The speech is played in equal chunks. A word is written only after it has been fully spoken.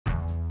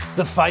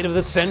The fight of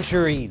the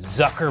century,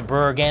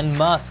 Zuckerberg and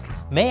Musk,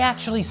 may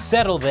actually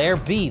settle their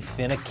beef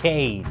in a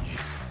cage.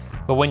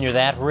 But when you're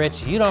that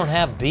rich, you don't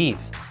have beef,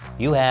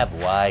 you have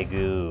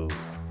Wagyu.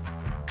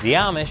 The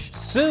Amish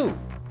sue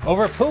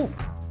over poop.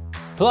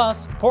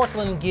 Plus,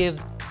 Portland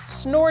gives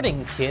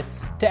snorting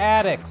kits to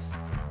addicts.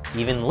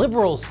 Even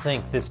liberals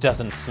think this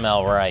doesn't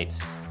smell right.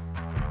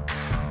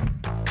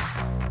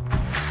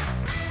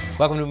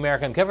 Welcome to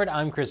America Uncovered,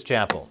 I'm Chris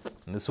Chappell.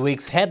 In this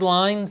week's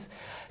headlines,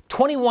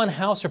 21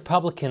 House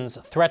Republicans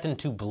threaten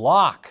to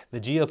block the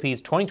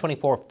GOP's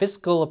 2024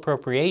 fiscal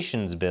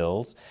appropriations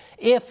bills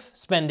if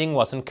spending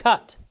wasn't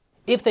cut.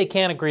 If they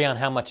can't agree on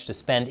how much to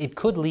spend, it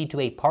could lead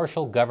to a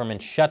partial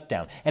government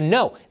shutdown. And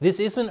no, this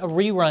isn't a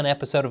rerun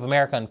episode of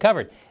America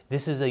Uncovered.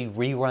 This is a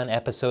rerun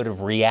episode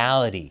of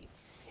reality.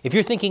 If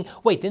you're thinking,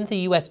 wait, didn't the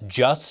U.S.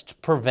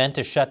 just prevent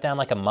a shutdown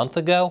like a month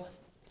ago?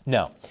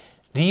 No,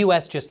 the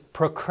U.S. just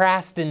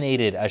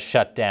procrastinated a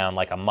shutdown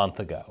like a month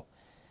ago.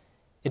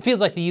 It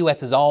feels like the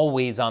U.S. is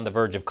always on the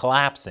verge of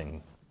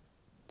collapsing.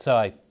 So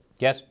I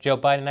guess Joe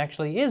Biden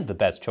actually is the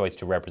best choice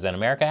to represent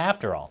America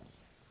after all.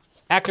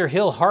 Actor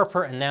Hill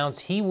Harper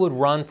announced he would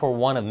run for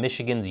one of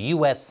Michigan's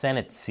U.S.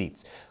 Senate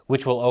seats,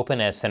 which will open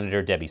as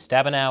Senator Debbie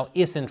Stabenow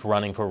isn't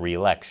running for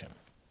re-election.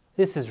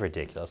 This is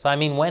ridiculous. I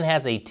mean, when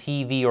has a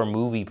TV or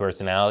movie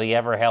personality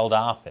ever held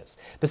office,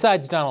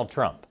 besides Donald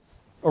Trump,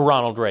 or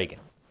Ronald Reagan,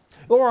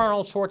 or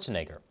Arnold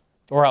Schwarzenegger,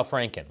 or Al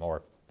Franken,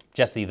 or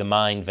Jesse the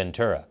Mind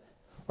Ventura,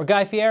 or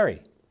Guy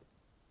Fieri?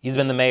 He's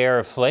been the mayor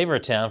of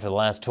Flavortown for the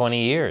last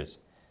 20 years.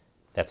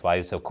 That's why he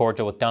was so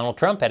cordial with Donald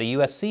Trump at a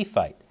USC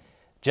fight.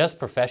 Just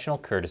professional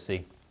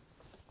courtesy.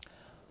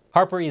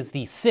 Harper is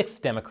the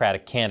 6th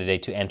Democratic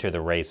candidate to enter the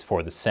race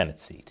for the Senate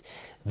seat.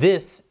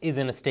 This is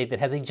in a state that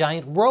has a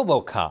giant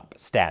RoboCop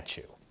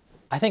statue.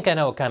 I think I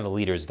know what kind of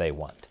leaders they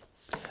want.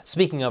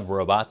 Speaking of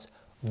robots,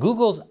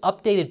 Google's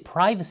updated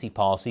privacy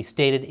policy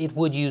stated it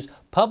would use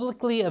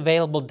publicly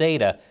available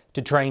data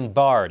to train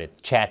Bard,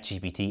 its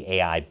ChatGPT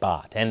AI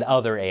bot, and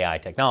other AI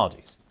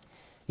technologies.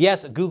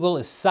 Yes, Google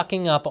is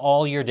sucking up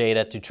all your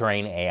data to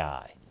train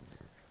AI.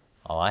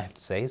 All I have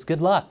to say is good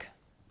luck.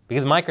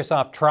 Because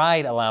Microsoft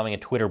tried allowing a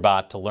Twitter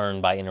bot to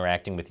learn by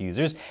interacting with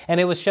users,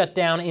 and it was shut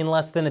down in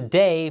less than a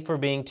day for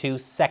being too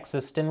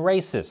sexist and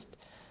racist.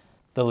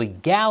 The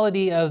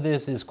legality of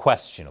this is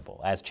questionable,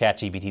 as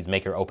ChatGPT's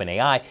maker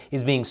OpenAI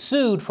is being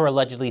sued for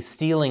allegedly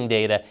stealing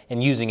data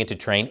and using it to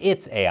train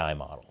its AI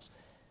models.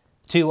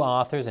 Two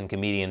authors and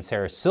comedian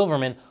Sarah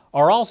Silverman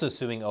are also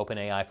suing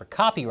OpenAI for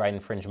copyright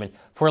infringement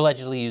for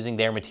allegedly using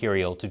their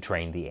material to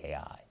train the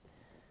AI.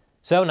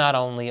 So not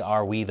only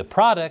are we the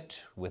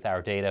product with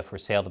our data for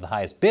sale to the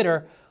highest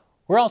bidder,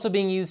 we're also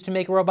being used to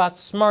make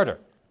robots smarter.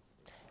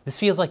 This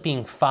feels like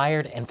being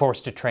fired and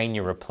forced to train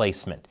your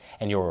replacement,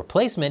 and your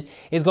replacement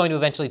is going to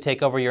eventually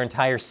take over your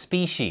entire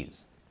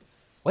species.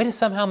 Way to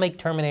somehow make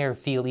Terminator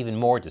feel even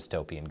more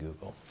dystopian,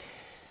 Google.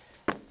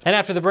 And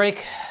after the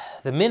break,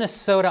 the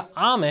Minnesota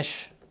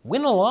Amish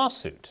win a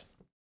lawsuit.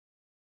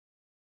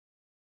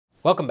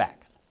 Welcome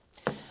back.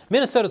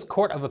 Minnesota's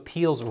Court of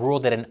Appeals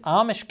ruled that an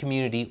Amish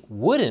community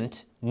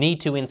wouldn't need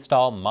to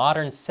install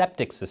modern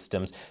septic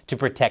systems to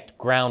protect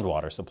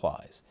groundwater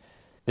supplies.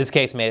 This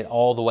case made it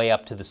all the way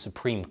up to the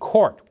Supreme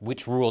Court,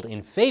 which ruled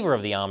in favor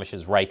of the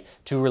Amish's right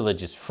to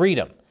religious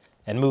freedom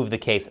and moved the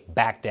case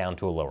back down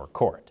to a lower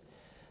court.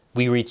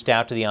 We reached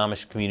out to the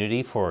Amish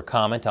community for a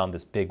comment on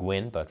this big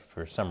win, but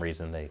for some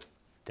reason they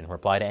didn't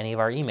reply to any of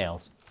our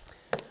emails.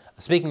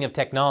 Speaking of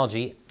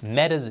technology,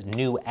 Meta's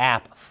new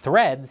app,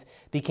 Threads,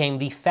 became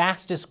the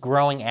fastest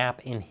growing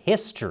app in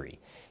history,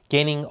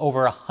 gaining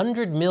over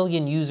 100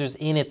 million users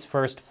in its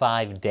first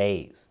 5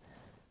 days.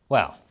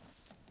 Well,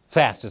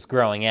 fastest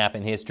growing app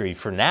in history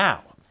for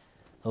now,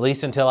 at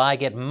least until I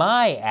get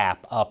my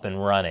app up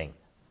and running.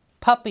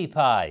 Puppy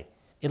Pie.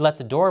 It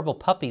lets adorable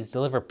puppies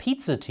deliver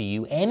pizza to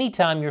you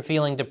anytime you're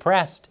feeling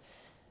depressed.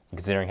 And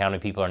considering how many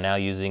people are now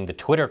using the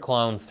Twitter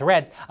clone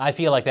Threads, I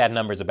feel like that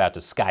number is about to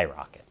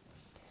skyrocket.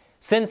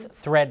 Since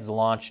Threads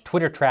launch,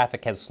 Twitter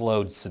traffic has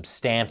slowed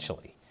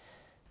substantially.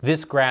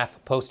 This graph,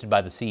 posted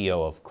by the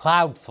CEO of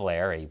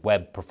Cloudflare, a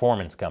web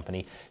performance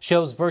company,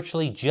 shows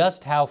virtually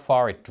just how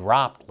far it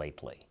dropped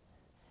lately.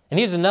 And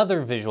here's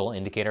another visual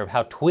indicator of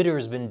how Twitter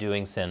has been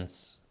doing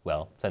since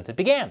it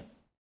began.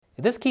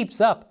 If this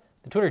keeps up,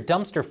 the Twitter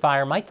dumpster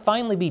fire might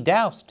finally be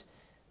doused.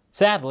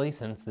 Sadly,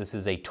 since this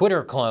is a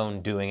Twitter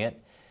clone doing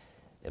it,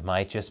 it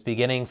might just be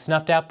getting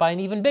snuffed out by an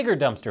even bigger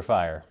dumpster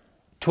fire.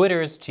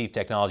 Twitter's chief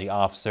technology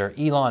officer,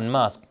 Elon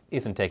Musk,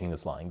 isn't taking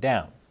this lying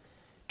down.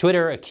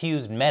 Twitter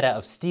accused Meta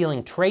of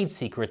stealing trade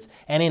secrets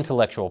and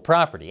intellectual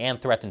property and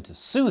threatened to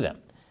sue them.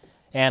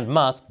 And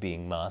Musk,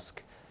 being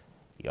Musk,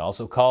 he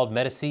also called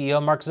Meta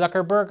CEO Mark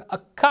Zuckerberg a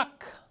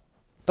cuck.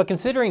 But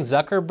considering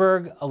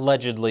Zuckerberg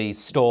allegedly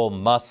stole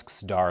Musk's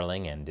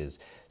darling and is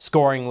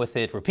scoring with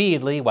it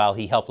repeatedly while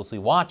he helplessly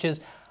watches,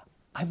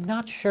 I'm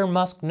not sure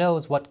Musk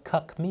knows what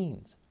cuck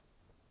means.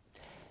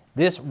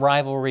 This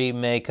rivalry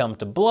may come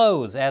to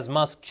blows as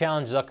Musk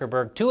challenged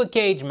Zuckerberg to a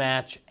cage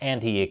match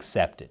and he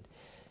accepted.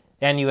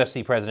 And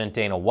UFC President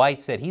Dana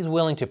White said he's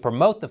willing to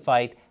promote the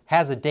fight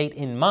has a date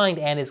in mind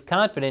and is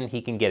confident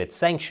he can get it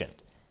sanctioned.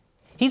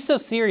 He's so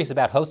serious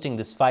about hosting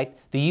this fight,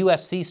 the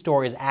UFC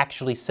store is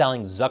actually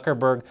selling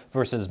Zuckerberg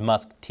versus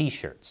Musk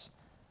t-shirts.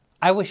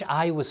 I wish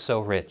I was so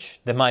rich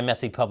that my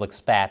messy public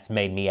spats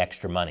made me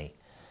extra money.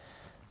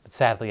 But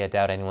sadly, I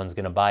doubt anyone's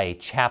going to buy a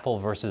Chappell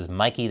versus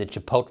Mikey the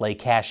Chipotle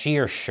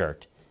cashier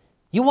shirt.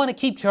 You want to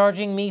keep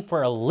charging me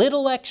for a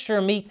little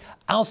extra meat?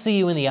 I'll see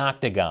you in the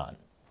octagon.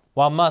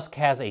 While Musk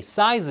has a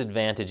size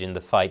advantage in the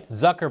fight,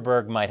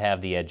 Zuckerberg might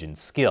have the edge in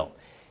skill.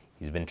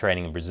 He's been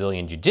training in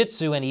Brazilian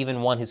Jiu-Jitsu and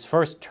even won his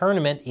first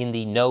tournament in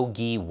the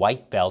no-gi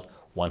white belt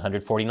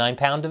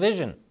 149-pound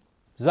division.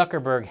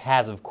 Zuckerberg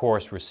has, of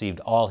course, received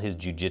all his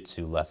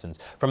jiu-jitsu lessons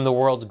from the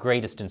world's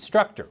greatest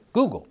instructor,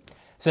 Google,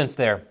 since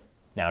they're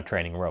now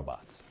training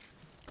robots.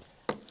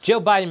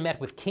 Joe Biden met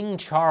with King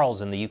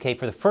Charles in the UK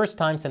for the first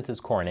time since his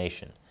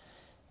coronation.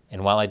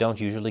 And while I don't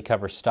usually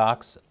cover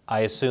stocks,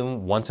 I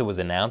assume once it was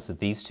announced that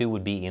these two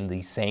would be in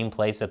the same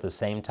place at the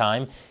same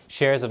time,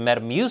 shares of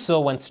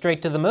Metamucil went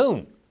straight to the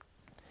moon.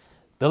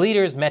 The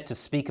leaders met to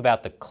speak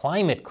about the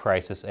climate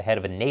crisis ahead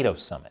of a NATO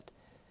summit.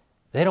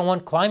 They don't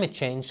want climate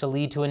change to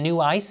lead to a new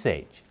ice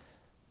age,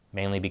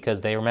 mainly because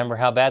they remember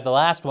how bad the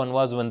last one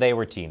was when they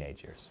were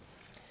teenagers.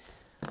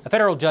 A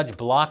federal judge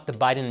blocked the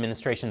Biden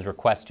administration's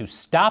request to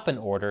stop an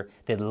order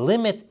that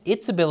limits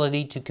its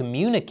ability to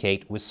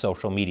communicate with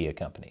social media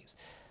companies.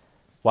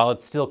 While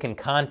it still can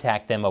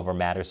contact them over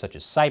matters such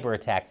as cyber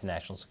attacks and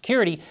national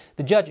security,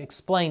 the judge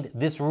explained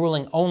this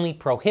ruling only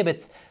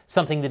prohibits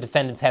something the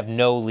defendants have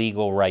no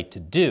legal right to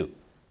do: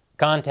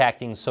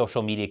 contacting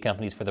social media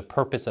companies for the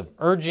purpose of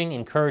urging,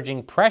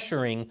 encouraging,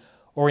 pressuring,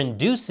 or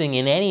inducing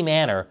in any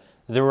manner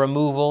the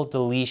removal,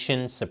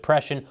 deletion,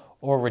 suppression,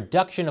 or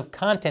reduction of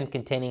content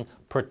containing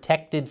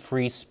protected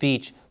free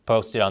speech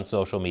posted on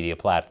social media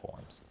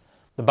platforms.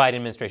 The Biden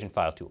administration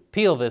filed to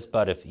appeal this,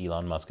 but if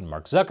Elon Musk and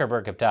Mark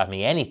Zuckerberg have taught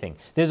me anything,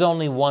 there's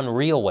only one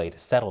real way to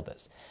settle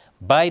this.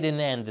 Biden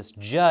and this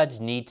judge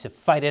need to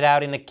fight it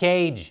out in a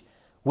cage.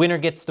 Winner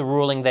gets the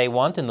ruling they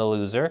want, and the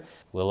loser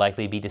will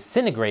likely be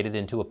disintegrated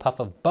into a puff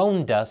of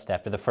bone dust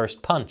after the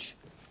first punch.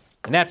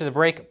 And after the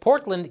break,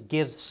 Portland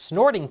gives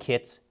snorting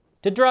kits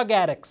to drug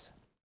addicts.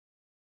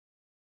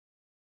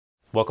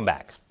 Welcome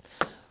back.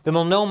 The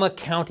Multnomah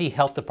County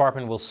Health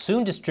Department will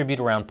soon distribute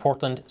around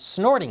Portland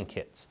snorting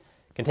kits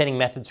containing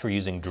methods for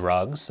using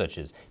drugs, such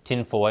as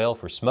tinfoil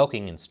for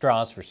smoking and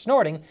straws for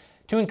snorting,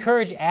 to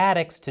encourage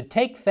addicts to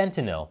take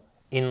fentanyl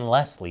in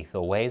less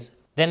lethal ways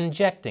than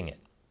injecting it.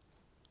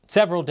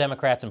 Several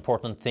Democrats in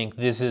Portland think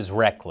this is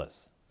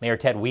reckless. Mayor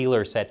Ted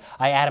Wheeler said,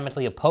 "I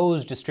adamantly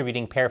oppose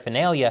distributing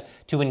paraphernalia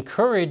to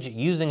encourage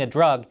using a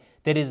drug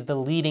that is the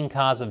leading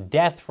cause of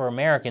death for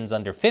Americans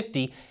under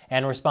 50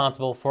 and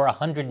responsible for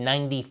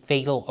 190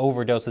 fatal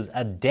overdoses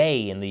a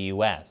day in the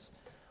U.S.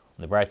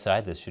 On the bright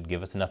side, this should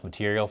give us enough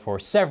material for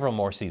several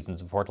more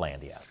seasons of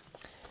Portlandia."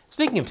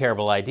 Speaking of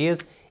terrible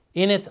ideas,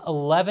 in its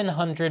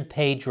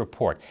 1,100-page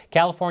report,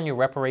 California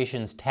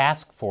Reparations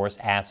Task Force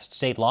asked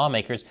state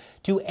lawmakers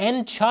to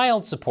end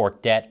child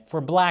support debt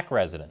for black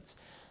residents.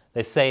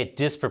 They say it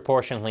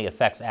disproportionately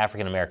affects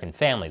African American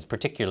families,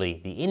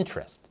 particularly the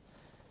interest.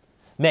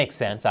 Makes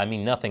sense. I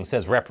mean, nothing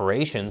says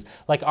reparations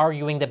like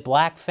arguing that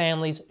black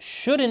families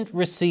shouldn't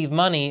receive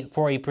money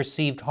for a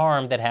perceived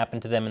harm that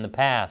happened to them in the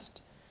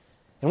past.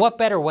 And what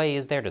better way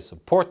is there to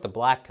support the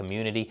black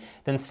community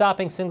than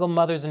stopping single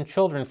mothers and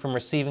children from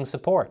receiving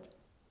support?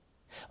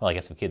 Well, I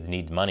guess if kids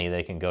need money,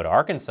 they can go to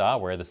Arkansas,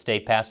 where the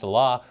state passed a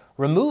law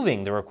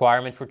removing the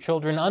requirement for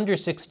children under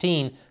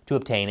 16 to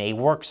obtain a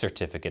work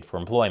certificate for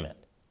employment.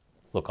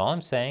 Look, all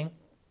I'm saying,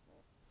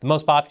 the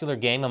most popular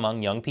game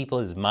among young people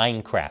is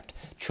Minecraft.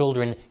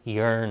 Children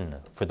yearn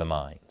for the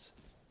mines.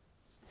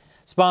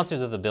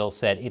 Sponsors of the bill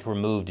said it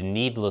removed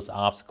needless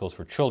obstacles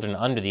for children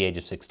under the age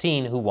of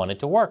 16 who wanted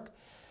to work.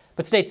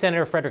 But State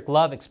Senator Frederick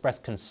Love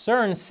expressed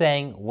concern,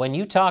 saying, when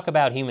you talk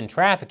about human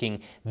trafficking,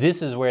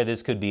 this is where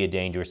this could be a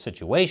dangerous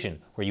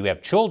situation, where you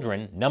have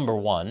children, number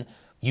one,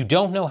 you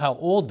don't know how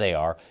old they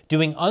are,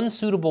 doing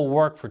unsuitable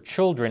work for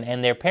children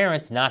and their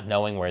parents not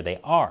knowing where they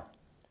are.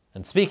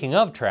 And speaking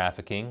of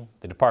trafficking,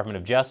 the Department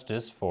of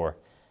Justice, for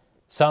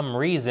some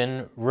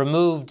reason,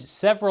 removed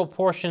several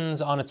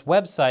portions on its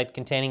website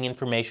containing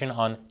information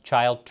on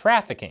child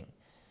trafficking,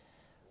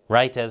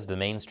 right as the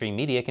mainstream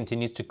media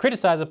continues to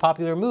criticize a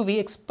popular movie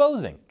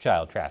exposing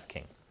child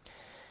trafficking.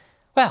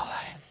 Well,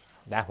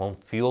 that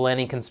won't fuel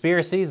any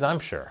conspiracies, I'm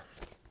sure.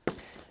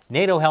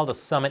 NATO held a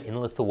summit in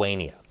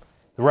Lithuania.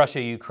 The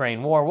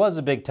Russia-Ukraine war was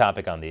a big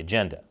topic on the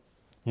agenda.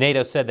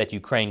 NATO said that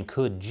Ukraine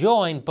could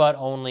join, but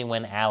only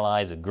when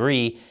allies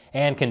agree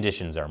and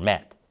conditions are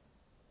met.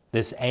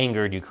 This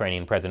angered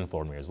Ukrainian President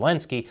Volodymyr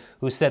Zelensky,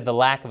 who said the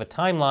lack of a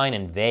timeline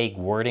and vague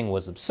wording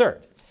was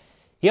absurd.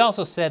 He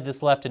also said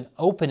this left an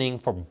opening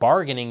for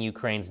bargaining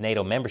Ukraine's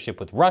NATO membership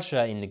with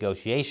Russia in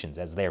negotiations,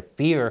 as their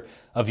fear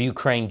of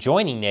Ukraine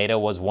joining NATO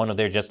was one of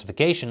their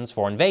justifications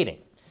for invading.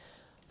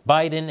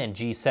 Biden and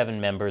G7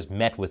 members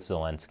met with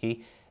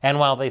Zelensky, and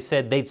while they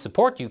said they'd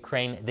support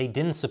Ukraine, they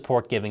didn't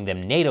support giving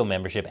them NATO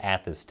membership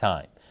at this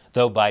time,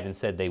 though Biden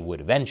said they would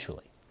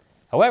eventually.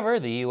 However,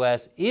 the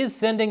U.S. is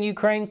sending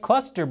Ukraine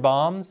cluster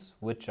bombs,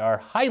 which are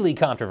highly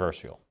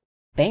controversial.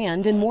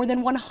 Banned in more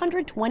than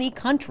 120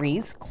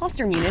 countries,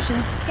 cluster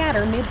munitions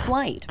scatter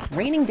mid-flight,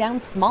 raining down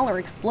smaller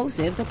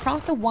explosives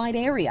across a wide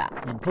area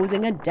and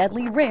posing a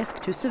deadly risk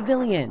to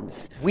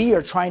civilians. We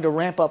are trying to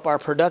ramp up our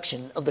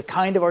production of the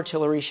kind of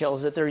artillery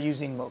shells that they're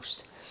using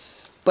most.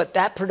 But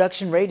that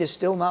production rate is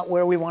still not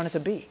where we want it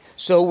to be.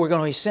 So we're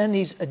going to send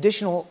these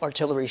additional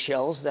artillery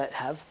shells that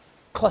have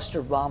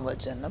cluster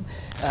bomblets in them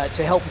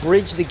to help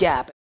bridge the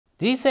gap.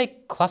 Did he say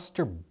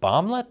cluster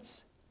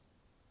bomblets?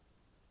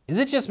 Is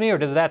it just me, or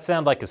does that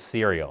sound like a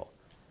cereal?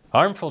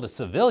 Harmful to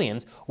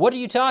civilians? What are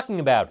you talking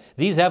about?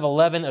 These have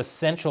 11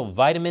 essential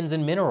vitamins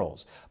and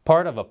minerals,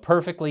 part of a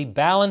perfectly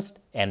balanced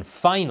and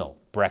final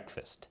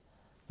breakfast.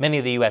 Many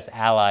of the U.S.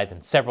 allies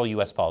and several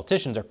U.S.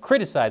 politicians are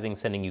criticizing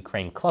sending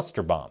Ukraine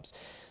cluster bombs.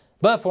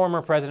 But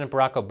former President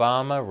Barack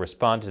Obama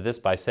responded to this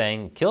by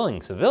saying,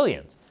 killing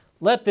civilians?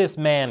 Let this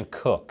man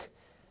cook.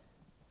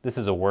 This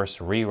is a worse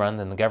rerun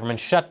than the government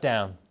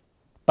shutdown.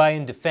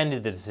 Biden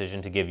defended the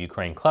decision to give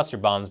Ukraine cluster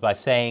bombs by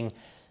saying,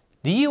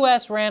 the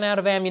U.S. ran out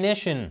of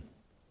ammunition,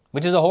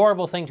 which is a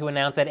horrible thing to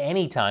announce at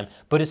any time,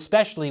 but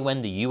especially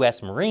when the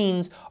U.S.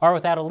 Marines are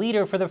without a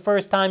leader for the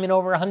first time in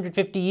over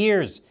 150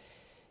 years.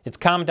 Its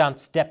commandant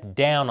stepped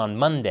down on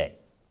Monday.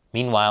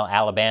 Meanwhile,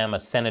 Alabama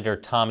Senator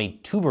Tommy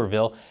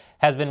Tuberville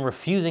has been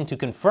refusing to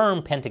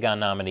confirm Pentagon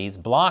nominees,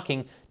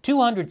 blocking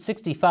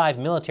 265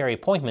 military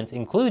appointments,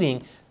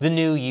 including the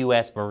new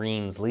U.S.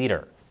 Marines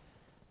leader.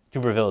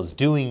 Tuberville is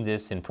doing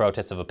this in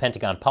protest of a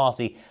Pentagon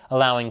policy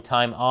allowing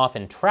time off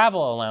and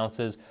travel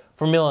allowances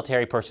for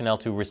military personnel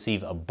to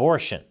receive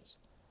abortions.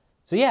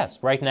 So yes,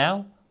 right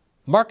now,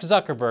 Mark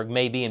Zuckerberg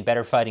may be in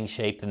better fighting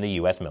shape than the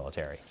U.S.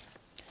 military.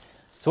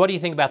 So what do you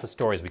think about the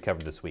stories we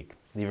covered this week?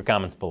 Leave your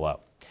comments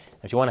below.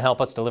 If you want to help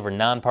us deliver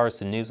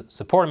nonpartisan news,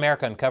 support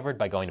America Uncovered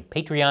by going to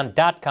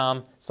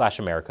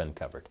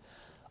patreon.com/AmericaUncovered.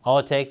 All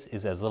it takes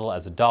is as little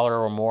as $1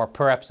 or more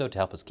per episode to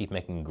help us keep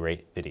making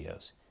great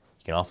videos.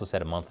 You can also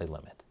set a monthly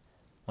limit.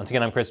 Once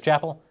again, I'm Chris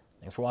Chappell.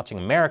 Thanks for watching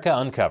America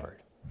Uncovered.